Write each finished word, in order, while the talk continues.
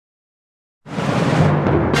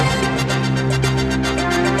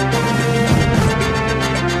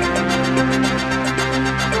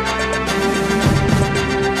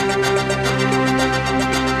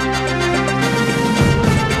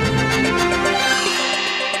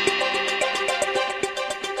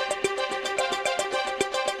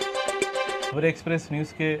खबर express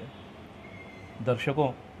news के दर्शकों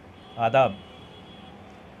आदाब।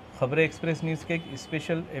 खबर एक्सप्रेस न्यूज़ के एक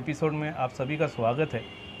स्पेशल एपिसोड में आप सभी का स्वागत है।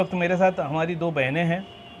 इस वक्त मेरे साथ हमारी दो बहनें हैं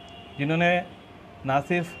जिन्होंने ना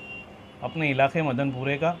सिर्फ अपने इलाके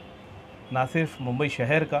मदनपुरे का, ना सिर्फ मुंबई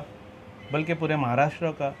शहर का, बल्कि पूरे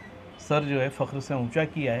महाराष्ट्र का सर जो है फ़ख्र से ऊंचा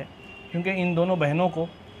किया है, क्योंकि इन दोनों बहनों को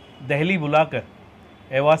दिल्ली बुलाकर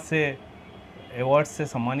अवार्ड से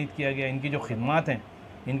सम्मानित किया गया। इनकी जो खिदमत हैं,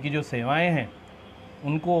 इनकी जो सेवाएं हैं,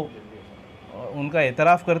 उनका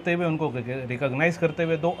एतराफ़ करते हुए, उनको रिकॉग्नाइज़ करते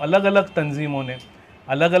हुए दो अलग अलग तंजीमों ने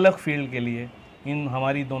अलग अलग फील्ड के लिए इन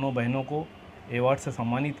हमारी दोनों बहनों को अवार्ड से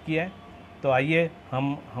सम्मानित किया है। तो आइए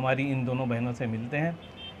हम हमारी इन दोनों बहनों से मिलते हैं।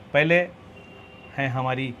 पहले हैं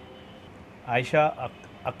हमारी आयशा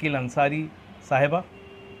अकील अंसारी साहिबा,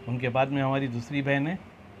 उनके बाद में हमारी दूसरी बहन है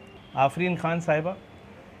आफरीन खान साहिबा।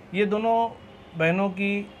 ये दोनों बहनों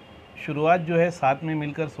की शुरुआत जो है साथ में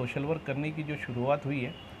मिलकर सोशल वर्क करने की जो शुरुआत हुई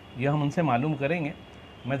है, यह हम उनसे मालूम करेंगे।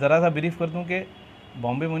 मैं ज़रा सा ब्रीफ कर दूं कि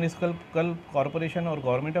बॉम्बे म्यूनिसिपल कॉरपोरेशन और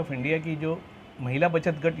गवर्नमेंट ऑफ इंडिया की जो महिला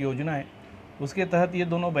बचत गट योजना है, उसके तहत ये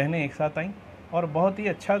दोनों बहनें एक साथ आईं और बहुत ही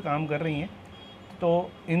अच्छा काम कर रही हैं। तो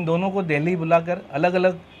इन दोनों को दिल्ली बुलाकर अलग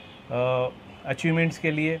अलग अचीवमेंट्स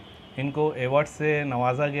के लिए इनको अवार्ड से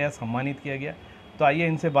नवाजा गया, सम्मानित किया गया। तो आइए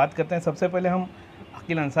इनसे बात करते हैं। सबसे पहले हम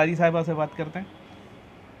अकील अंसारी साहिबा से बात करते हैं।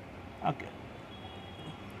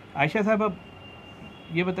 आयशा साहब, अब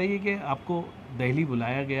ये बताइए कि आपको दिल्ली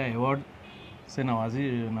बुलाया गया, अवार्ड से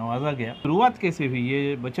नवाजा गया, शुरुआत कैसे हुई?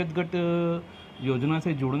 ये बचत गट योजना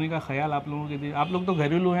से जुड़ने का ख्याल आप लोगों के दिए? आप लोग तो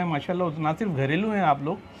घरेलू हैं माशाल्लाह, ना सिर्फ घरेलू हैं आप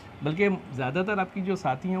लोग, बल्कि ज़्यादातर आपकी जो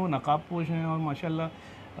साथी हैं वो नकाब पोश हैं और माशाल्लाह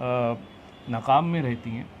नकाब में रहती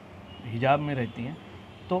हैं, हिजाब में रहती हैं।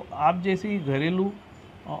 तो आप जैसी घरेलू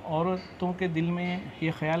औरतों के दिल में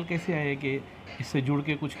ये ख्याल कैसे आया कि इससे जुड़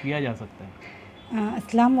के कुछ किया जा सकता है?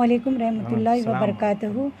 अस्सलाम वालेकुम रहमतुल्लाहि व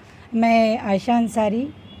बरकातहू। मैं Ayesha Ansari,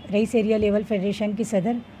 rice area level federation की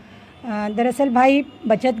सदर। दरअसल भाई,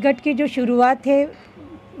 बचत गट की जो शुरुआत है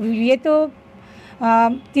ये तो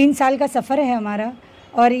 3 साल का सफ़र है हमारा,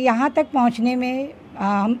 और यहाँ तक पहुँचने में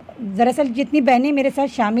हम दरअसल जितनी बहनें मेरे साथ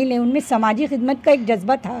शामिल हैं उनमें समाजी खिदमत का एक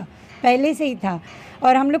जज्बा था, पहले से ही था,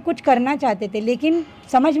 और हम लोग कुछ करना चाहते थे, लेकिन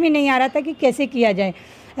समझ में नहीं आ रहा था कि कैसे किया जाए।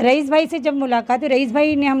 रईस भाई से जब मुलाकात हुई, रईस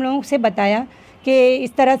भाई ने हम लोगों से बताया कि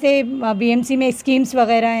इस तरह से बीएमसी में स्कीम्स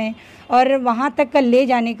वगैरह हैं, और वहाँ तक का ले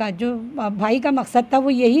जाने का जो भाई का मकसद था वो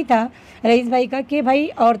यही था रईस भाई का कि भाई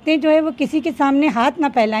औरतें जो है वो किसी के सामने हाथ ना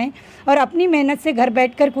फैलाएं और अपनी मेहनत से घर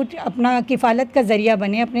बैठकर कुछ अपना किफ़ालत का ज़रिया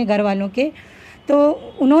बने अपने घर वालों के। तो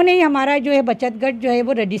उन्होंने ही हमारा जो है बचत गट जो है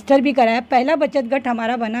वो रजिस्टर भी कराया। पहला बचत गट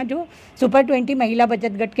हमारा बना जो सुपर 20 महिला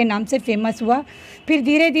बचत गट के नाम से फेमस हुआ। फिर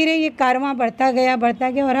धीरे धीरे ये कारवां बढ़ता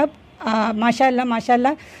गया और अब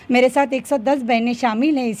माशाल्लाह मेरे साथ 110 बहनें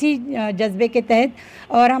शामिल हैं इसी जज्बे के तहत,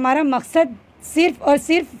 और हमारा मकसद सिर्फ़ और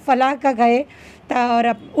सिर्फ फलाह का है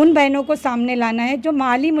और उन बहनों को सामने लाना है जो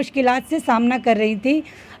माली मुश्किलात से सामना कर रही थी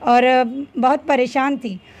और बहुत परेशान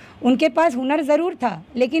थी। उनके पास हुनर ज़रूर था,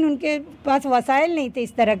 लेकिन उनके पास वसाइल नहीं थे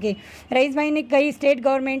इस तरह के। रईस भाई ने कई स्टेट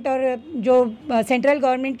गवर्नमेंट और जो सेंट्रल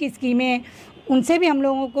गवर्नमेंट की स्कीमें हैं उनसे भी हम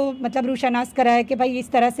लोगों को मतलब रूशनास कराया कि भाई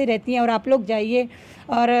इस तरह से रहती हैं और आप लोग जाइए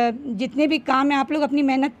और जितने भी काम हैं आप लोग अपनी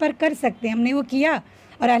मेहनत पर कर सकते हैं। हमने वो किया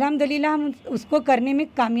और अल्हम्दुलिल्लाह हम उसको करने में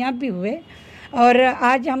कामयाब भी हुए। और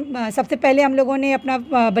आज हम सबसे पहले हम लोगों ने अपना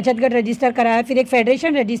बचत गट रजिस्टर कराया, फिर एक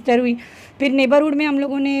फेडरेशन रजिस्टर हुई, फिर नेबरहुड में हम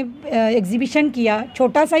लोगों ने एग्जीबिशन किया,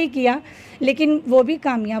 छोटा सा ही किया लेकिन वो भी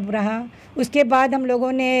कामयाब रहा। उसके बाद हम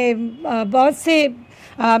लोगों ने बहुत से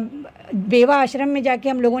बेवा आश्रम में जाके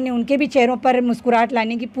हम लोगों ने उनके भी चेहरों पर मुस्कुराहट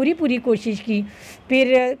लाने की पूरी कोशिश की।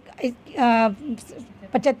 फिर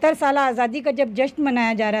 75 साल आज़ादी का जब जश्न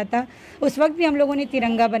मनाया जा रहा था उस वक्त भी हम लोगों ने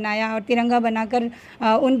तिरंगा बनाया, और तिरंगा बनाकर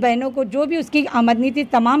उन बहनों को जो भी उसकी आमदनी थी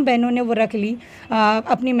तमाम बहनों ने वो रख ली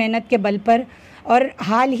अपनी मेहनत के बल पर। और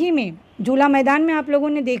हाल ही में झूला मैदान में आप लोगों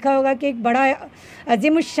ने देखा होगा कि एक बड़ा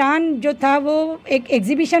अज़ीमुश्शान जो था वो एक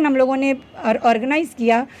एग्ज़िबिशन हम लोगों ने ऑर्गेनाइज़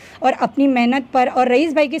किया और अपनी मेहनत पर और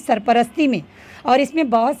रईस भाई की सरपरस्ती में, और इसमें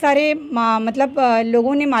बहुत सारे मतलब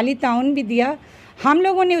लोगों ने माली ताउन भी दिया। हम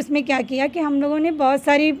लोगों ने उसमें क्या किया कि हम लोगों ने बहुत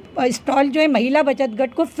सारी स्टॉल जो है महिला बचत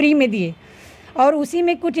गट को फ्री में दिए, और उसी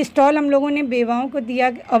में कुछ स्टॉल हम लोगों ने बेवाओं को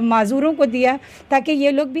दिया और माजूरों को दिया ताकि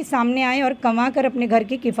ये लोग भी सामने आएँ और कमा कर अपने घर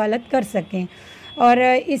की किफ़ालत कर सकें। और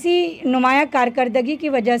इसी नुमाया कारकर्दगी की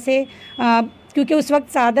वजह से क्योंकि उस वक्त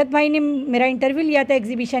सादत भाई ने मेरा इंटरव्यू लिया था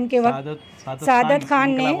एग्जीबिशन के वक्त। सादत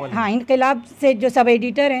खान ने, हाँ, इनकलाब से जो सब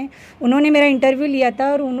एडिटर हैं उन्होंने मेरा इंटरव्यू लिया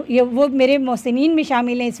था, और वो मेरे मोहसिनीन में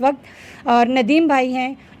शामिल हैं इस वक्त। और नदीम भाई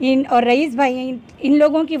हैं और रईस भाई हैं, इन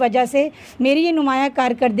लोगों की वजह से मेरी ये नुमाया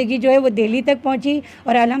कारकर्दगी जो है वो दिल्ली तक पहुंची।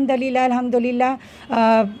 और अल्हम्दुलिल्लाह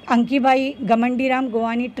अंकी भाई गमंडी राम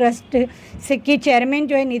गोवानी ट्रस्ट से के चेयरमैन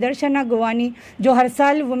जो है निदर्शना गोवानी, जो हर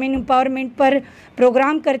साल वुमेन एम्पावरमेंट पर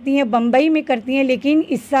प्रोग्राम करती हैं, बम्बई में करती हैं, लेकिन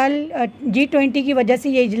इस साल G20 की वजह से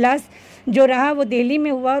ये इजलास जो रहा वो दिल्ली में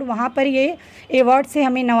हुआ और वहाँ पर ये अवार्ड से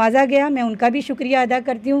हमें नवाजा गया। मैं उनका भी शुक्रिया अदा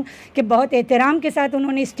करती हूँ कि बहुत एहतराम के साथ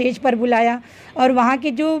उन्होंने स्टेज पर बुलाया। और वहाँ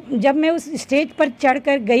के जब मैं उस स्टेज पर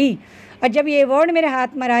चढ़कर गई और जब ये अवार्ड मेरे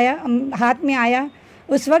हाथ में आया,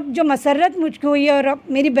 उस वक्त जो मसरत मुझको हुई और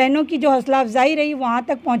मेरी बहनों की जो हौसला अफजाई रही वहाँ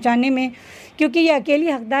तक पहुँचाने में, क्योंकि ये अकेली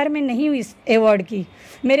हकदार में नहीं हुई इस अवार्ड की।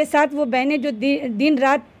 मेरे साथ वो बहनें जो दिन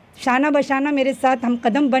रात शाना बशाना मेरे साथ हम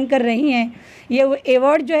कदम बनकर रही हैं। ये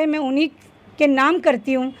अवार्ड जो है मैं उन्हीं के नाम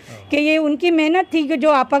करती हूँ कि ये उनकी मेहनत थी कि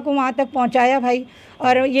जो आपा को वहाँ तक पहुँचाया भाई,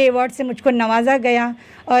 और ये अवार्ड से मुझको नवाजा गया।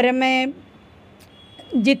 और मैं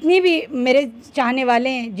जितनी भी मेरे चाहने वाले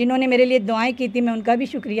हैं जिन्होंने मेरे लिए दुआएं की थी, मैं उनका भी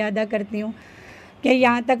शुक्रिया अदा करती हूँ कि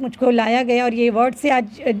यहाँ तक मुझको लाया गया। और ये अवार्ड से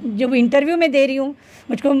आज जो इंटरव्यू में दे रही हूँ,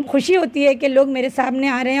 मुझको खुशी होती है कि लोग मेरे सामने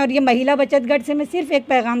आ रहे हैं। और ये महिला बचत गढ़ से मैं सिर्फ एक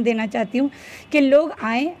पैगाम देना चाहती हूँ कि लोग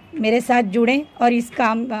आएँ, मेरे साथ जुड़ें और इस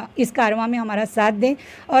कारवां में हमारा साथ दें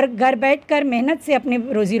और घर बैठकर मेहनत से अपनी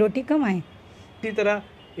रोज़ी रोटी कमाएँ। इसी तरह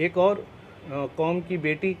एक और कौम की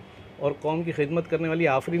बेटी और कौम की खिदमत करने वाली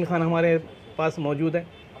आफरीन खान हमारे पास मौजूद है।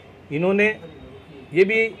 इन्होंने ये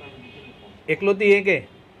भी इकलौती है कि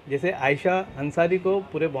जैसे आयशा अंसारी को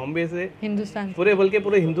पूरे बॉम्बे से, हिंदुस्तान,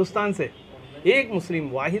 पूरे हिंदुस्तान से एक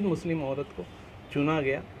वाहिद मुस्लिम औरत को चुना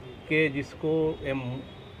गया कि जिसको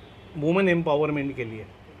वुमेन एम्पावरमेंट के लिए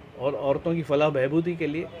और औरतों की फलाह बहबूदी के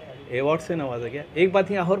लिए अवार्ड से नवाजा गया। एक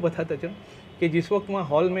बात यहाँ और बताता चलूँ कि जिस वक्त वहाँ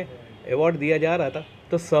हॉल में अवार्ड दिया जा रहा था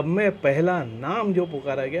तो सब में पहला नाम जो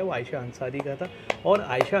पुकारा गया वो आयशा अंसारी का था। और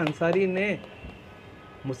आयशा अंसारी ने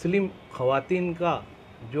मुस्लिम ख़वातीन का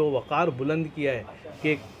जो वक़ार बुलंद किया है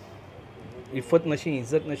कि इफ़्फ़त नशी,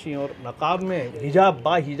 इज़्ज़त नशी और नकाब में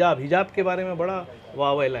हिजाब के बारे में बड़ा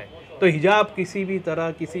वावेला है। तो हिजाब किसी भी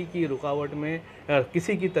तरह किसी की रुकावट में,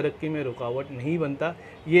 किसी की तरक्की में रुकावट नहीं बनता।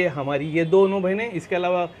 ये हमारी ये दोनों बहनें, इसके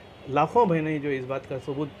अलावा लाखों बहनें जो इस बात का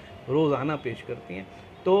सबूत रोज़ाना पेश करती हैं।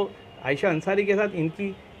 तो आयशा अंसारी के साथ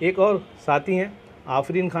इनकी एक और साथी हैं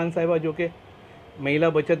आफरीन खान साहिबा, जो कि महिला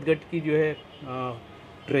बचत गट की जो है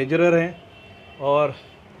ट्रेजरर हैं और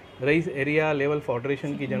रईस एरिया लेवल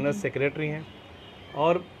फेडरेशन की जनरल सेक्रेटरी हैं।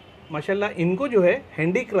 और माशाल्लाह इनको जो है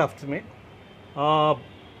हैंडीक्राफ्ट्स में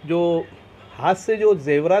जो हाथ से जो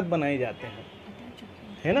जेवरात बनाए जाते हैं,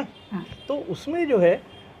 है ना, तो उसमें जो है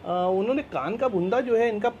उन्होंने कान का बुंदा जो है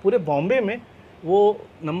इनका पूरे बॉम्बे में वो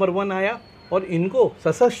नंबर 1 आया। और इनको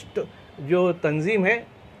सशक्त जो तंजीम है,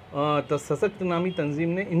 सशक्त नामी तंजीम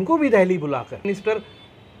ने इनको भी दिल्ली बुलाकर मिनिस्टर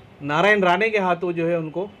नारायण राणे के हाथों जो है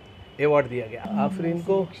उनको अवार्ड दिया गया। आफरीन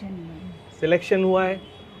को सिलेक्शन हुआ है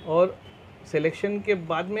और सिलेक्शन के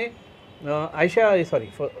बाद में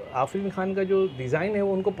आफरीन खान का जो डिज़ाइन है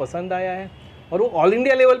वो उनको पसंद आया है और वो ऑल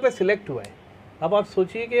इंडिया लेवल पे सिलेक्ट हुआ है। अब आप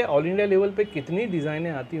सोचिए कि ऑल इंडिया लेवल पे कितनी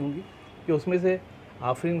डिज़ाइनें आती होंगी कि उसमें से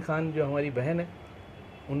आफरीन खान जो हमारी बहन है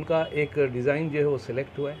उनका एक डिज़ाइन जो है वो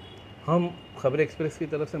सिलेक्ट हुआ है। हम खबर एक्सप्रेस की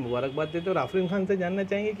तरफ से मुबारकबाद देते हैं और आफरीन खान से जानना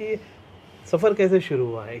चाहेंगे कि सफ़र कैसे शुरू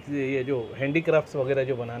हुआ है, ये जो हैंडीक्राफ्ट्स वगैरह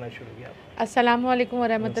जो बनाना शुरू किया। अस्सलाम वालेकुम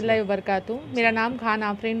वरहमतुल्लाहि वबरकातुहू। मेरा नाम खान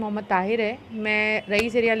आफरीन मोहम्मद ताहिर है। मैं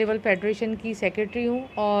रईस एरिया लेवल फेडरेशन की सेक्रेटरी हूँ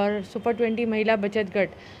और सुपर 20 महिला बचत गट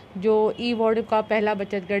जो ई वार्ड का पहला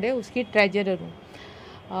बचत गट है उसकी ट्रेजरर हूँ।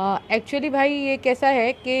 एक्चुअली भाई ये कैसा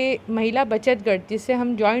है कि महिला बचत गट जिससे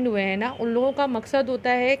हम ज्वाइन हुए हैं ना, उन लोगों का मकसद होता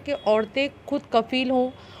है कि औरतें खुद कफ़ील हों,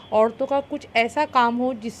 औरतों का कुछ ऐसा काम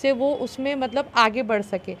हो जिससे वो उसमें मतलब आगे बढ़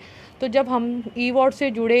सके। तो जब हम ई वार्ड से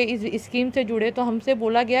जुड़े, इस स्कीम से जुड़े, तो हमसे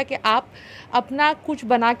बोला गया कि आप अपना कुछ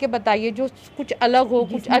बना के बताइए जो कुछ अलग हो,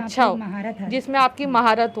 कुछ अच्छा हो, जिसमें आपकी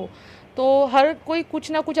महारत हो। तो हर कोई कुछ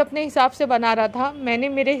ना कुछ अपने हिसाब से बना रहा था। मैंने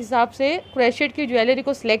मेरे हिसाब से क्रोशेट की ज्वेलरी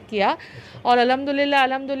को सिलेक्ट किया और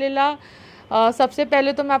अल्हम्दुलिल्लाह सबसे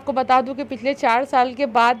पहले तो मैं आपको बता दूं कि पिछले 4 साल के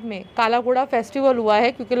बाद में काला घोड़ा फेस्टिवल हुआ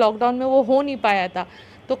है, क्योंकि लॉकडाउन में वो हो नहीं पाया था।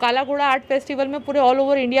 तो काला घोड़ा आर्ट फेस्टिवल में पूरे ऑल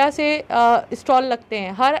ओवर इंडिया से स्टॉल लगते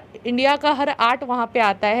हैं, हर इंडिया का हर आर्ट वहाँ पे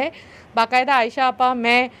आता है। बाकायदा आयशा आपा,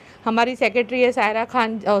 मैं, हमारी सेक्रेटरी है सायरा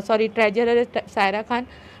खान, ट्रेजरर है सायरा खान,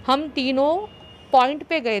 हम तीनों पॉइंट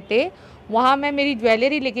पे गए थे। वहाँ मैं मेरी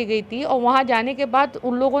ज्वेलरी लेके गई थी और वहाँ जाने के बाद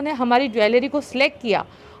उन लोगों ने हमारी ज्वेलरी को सिलेक्ट किया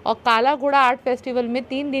और काला घोड़ा आर्ट फेस्टिवल में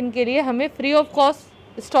 3 दिन के लिए हमें फ्री ऑफ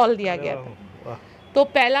कॉस्ट स्टॉल दिया गया था। तो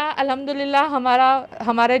पहला अल्हम्दुलिल्लाह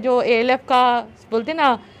हमारे जो ALF का बोलते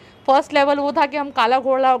ना फर्स्ट लेवल वो था कि हम काला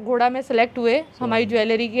घोड़ा में सेलेक्ट हुए हमारी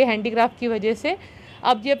ज्वेलरी के हैंडीक्राफ्ट की वजह से।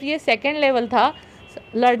 अब जब ये सेकंड लेवल था,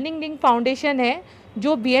 लर्निंग लिंक फाउंडेशन है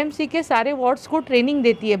जो BMC के सारे वार्ड्स को ट्रेनिंग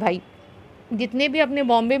देती है भाई। जितने भी अपने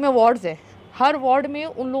बॉम्बे में वार्ड्स हैं, हर वार्ड में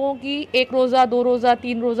उन लोगों की 1 रोज़ा 2 रोज़ा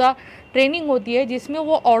 3 रोज़ा ट्रेनिंग होती है, जिसमें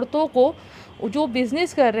वो औरतों को जो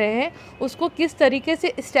बिज़नेस कर रहे हैं उसको किस तरीके से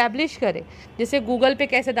इस्टेब्लिश करें। जैसे गूगल पे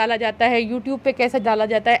कैसे डाला जाता है, यूट्यूब पे कैसे डाला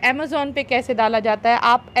जाता है, अमेज़ॉन पे कैसे डाला जाता है,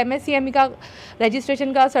 आप MSCME का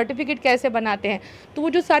रजिस्ट्रेशन का सर्टिफिकेट कैसे बनाते हैं। तो वो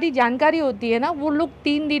जो सारी जानकारी होती है ना, वो लोग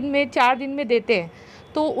 3 दिन में 4 दिन में देते हैं।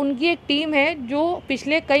 तो उनकी एक टीम है जो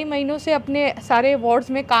पिछले कई महीनों से अपने सारे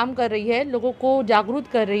वार्ड्स में काम कर रही है, लोगों को जागरूक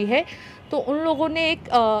कर रही है। तो उन लोगों ने एक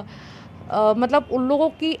मतलब उन लोगों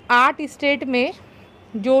की 8 स्टेट में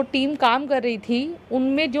जो टीम काम कर रही थी,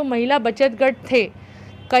 उनमें जो महिला बचत गट थे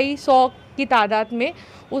कई 100 की तादाद में,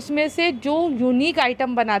 उसमें से जो यूनिक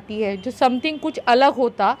आइटम बनाती है, जो समथिंग कुछ अलग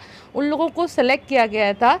होता, उन लोगों को सेलेक्ट किया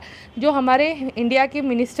गया था। जो हमारे इंडिया के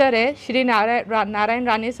मिनिस्टर है श्री नारायण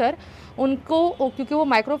राणे सर, उनको क्योंकि वो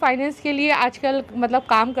माइक्रो फाइनेंस के लिए आजकल मतलब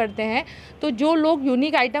काम करते हैं, तो जो लोग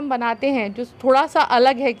यूनिक आइटम बनाते हैं जो थोड़ा सा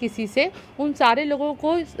अलग है किसी से, उन सारे लोगों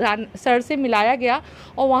को सर से मिलाया गया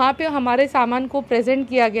और वहाँ पे हमारे सामान को प्रेजेंट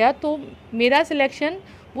किया गया। तो मेरा सिलेक्शन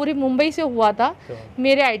पूरी मुंबई से हुआ था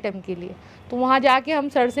मेरे आइटम के लिए। तो वहाँ जाके हम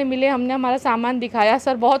सर से मिले, हमने हमारा सामान दिखाया,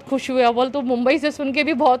 सर बहुत खुश हुए। अव्वल तो मुंबई से सुन के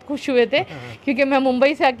भी बहुत खुश हुए थे क्योंकि मैं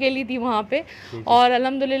मुंबई से अकेली थी वहाँ पे, और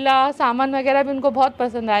अल्हम्दुलिल्लाह सामान वगैरह भी उनको बहुत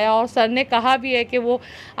पसंद आया। और सर ने कहा भी है कि वो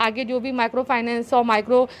आगे जो भी माइक्रो फाइनेंस और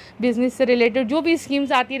माइक्रो बिजनेस से रिलेटेड जो भी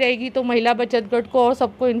स्कीम्स आती रहेगी तो महिला बचत गट को और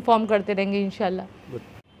सबको इन्फॉर्म करते रहेंगे इंशाल्लाह।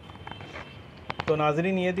 तो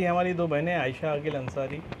नाजरीन, ये थी हमारी 2 बहनें आयशा अकील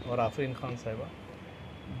अंसारी और आफरीन खान साहिबा,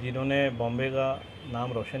 जिन्होंने बॉम्बे का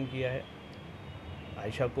नाम रोशन किया है।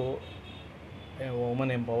 आयशा को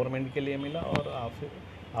वुमेन एम्पावरमेंट के लिए मिला और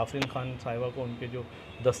आफरीन खान साहिबा को उनके जो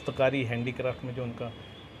दस्तकारी हैंडीक्राफ्ट में जो उनका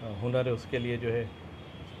हुनर है उसके लिए जो है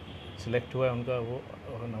सिलेक्ट हुआ है, उनका वो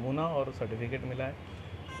नमूना और सर्टिफिकेट मिला है।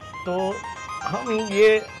 तो हम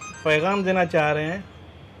ये पैगाम देना चाह रहे हैं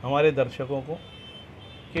हमारे दर्शकों को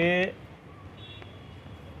कि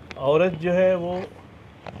औरत जो है वो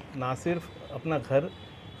ना सिर्फ अपना घर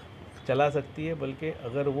चला सकती है, बल्कि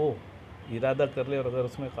अगर वो इरादा कर ले और अगर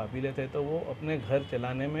उसमें काबिलियत है तो वो अपने घर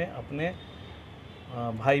चलाने में अपने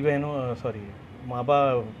भाई बहनों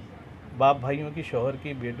बाप भाइयों की, शौहर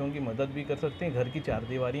की, बेटों की मदद भी कर सकते हैं घर की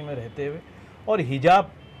चारदीवारी में रहते हुए और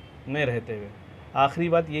हिजाब में रहते हुए। आखिरी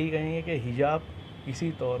बात यही कहेंगे कि हिजाब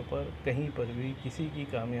किसी तौर पर कहीं पर भी किसी की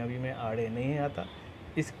कामयाबी में आड़े नहीं आता।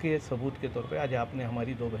 इसके सबूत के तौर पे आज आपने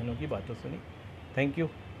हमारी 2 बहनों की बातों सुनी। थैंक यू,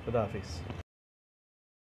 खुदा हाफिज़।